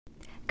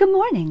Good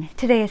morning.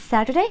 Today is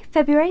Saturday,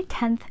 February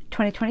 10th,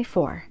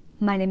 2024.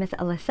 My name is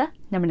Alyssa,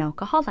 and I'm an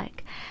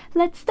alcoholic.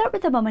 Let's start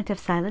with a moment of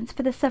silence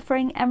for the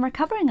suffering and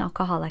recovering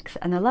alcoholics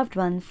and their loved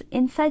ones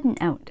inside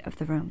and out of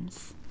the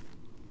rooms.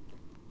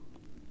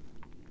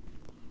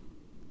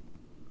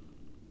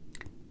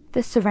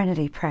 The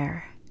Serenity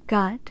Prayer.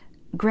 God,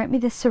 grant me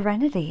the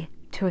serenity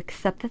to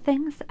accept the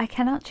things I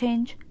cannot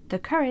change, the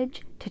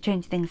courage to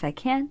change things I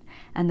can,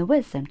 and the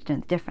wisdom to know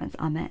the difference.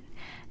 Amen.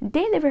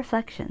 Daily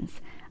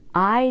Reflections.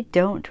 I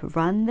don't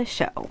run the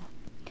show.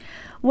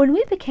 When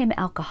we became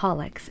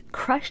alcoholics,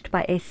 crushed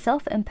by a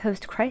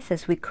self-imposed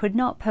crisis we could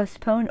not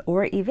postpone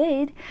or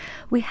evade,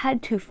 we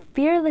had to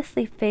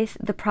fearlessly face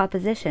the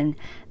proposition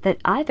that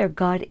either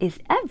God is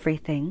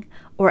everything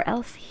or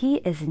else He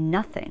is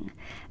nothing.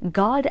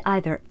 God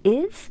either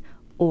is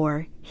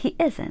or He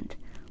isn't.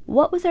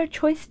 What was our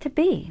choice to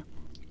be?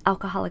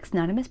 Alcoholics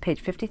Anonymous,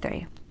 page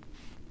 53.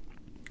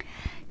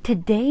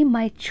 Today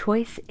my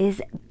choice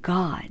is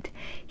God.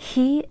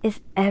 He is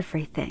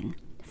everything.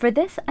 For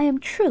this I am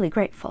truly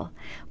grateful.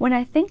 When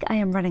I think I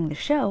am running the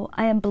show,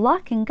 I am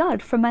blocking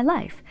God from my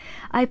life.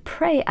 I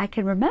pray I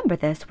can remember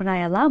this when I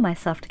allow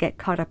myself to get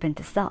caught up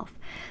into self.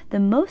 The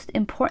most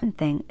important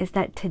thing is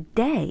that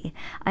today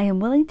I am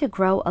willing to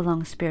grow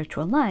along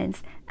spiritual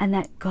lines and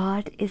that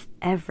God is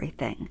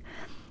everything.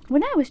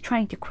 When I was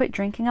trying to quit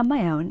drinking on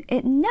my own,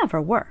 it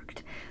never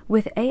worked.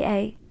 With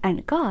AA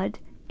and God,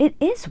 it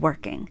is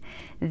working.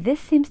 This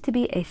seems to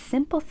be a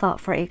simple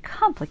thought for a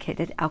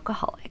complicated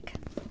alcoholic.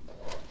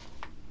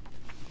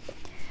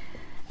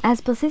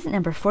 Asbill season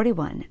number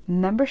 41,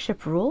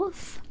 Membership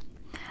Rules.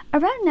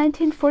 Around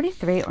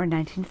 1943 or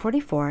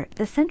 1944,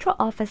 the central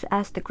office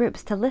asked the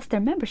groups to list their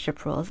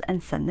membership rules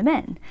and send them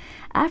in.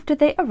 After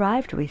they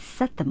arrived, we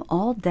set them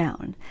all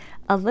down.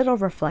 A little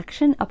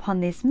reflection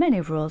upon these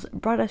many rules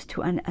brought us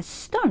to an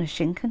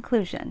astonishing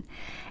conclusion.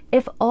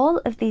 If all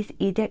of these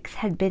edicts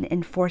had been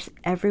in force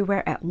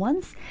everywhere at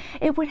once,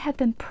 it would have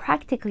been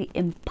practically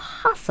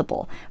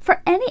impossible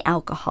for any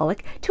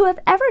alcoholic to have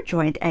ever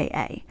joined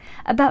AA.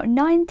 About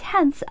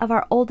 9/10 of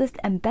our oldest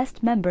and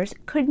best members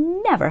could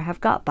never have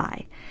got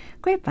by.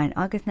 Grapevine,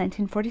 August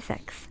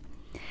 1946.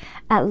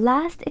 At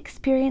last,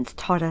 experience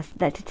taught us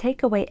that to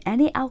take away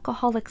any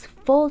alcoholic's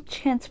full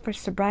chance for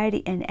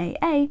sobriety in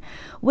AA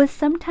was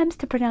sometimes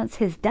to pronounce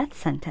his death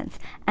sentence,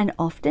 and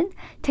often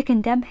to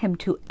condemn him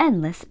to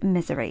endless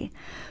misery.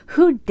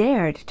 Who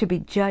dared to be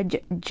judge,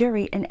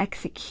 jury, and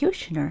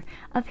executioner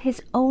of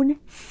his own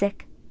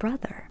sick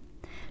brother?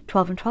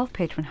 12 and 12,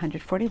 page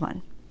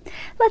 141.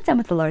 Let's end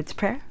with the Lord's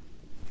Prayer.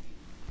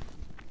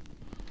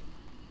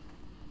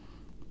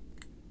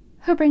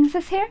 Who brings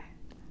us here?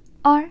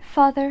 Our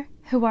Father,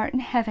 who art in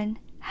heaven,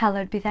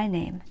 hallowed be thy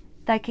name.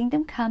 Thy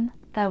kingdom come,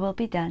 thy will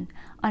be done,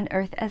 on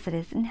earth as it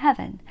is in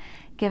heaven.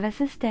 Give us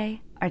this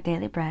day our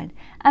daily bread,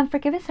 and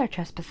forgive us our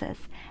trespasses,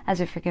 as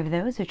we forgive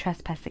those who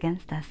trespass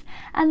against us.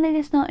 And lead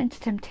us not into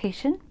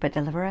temptation, but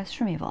deliver us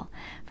from evil.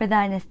 For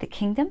thine is the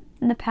kingdom,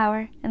 and the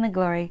power, and the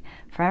glory,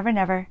 forever and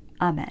ever.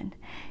 Amen.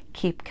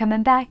 Keep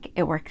coming back.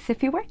 It works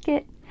if you work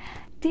it.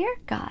 Dear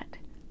God,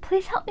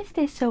 please help me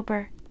stay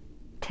sober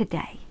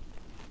today.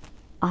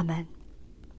 Amen.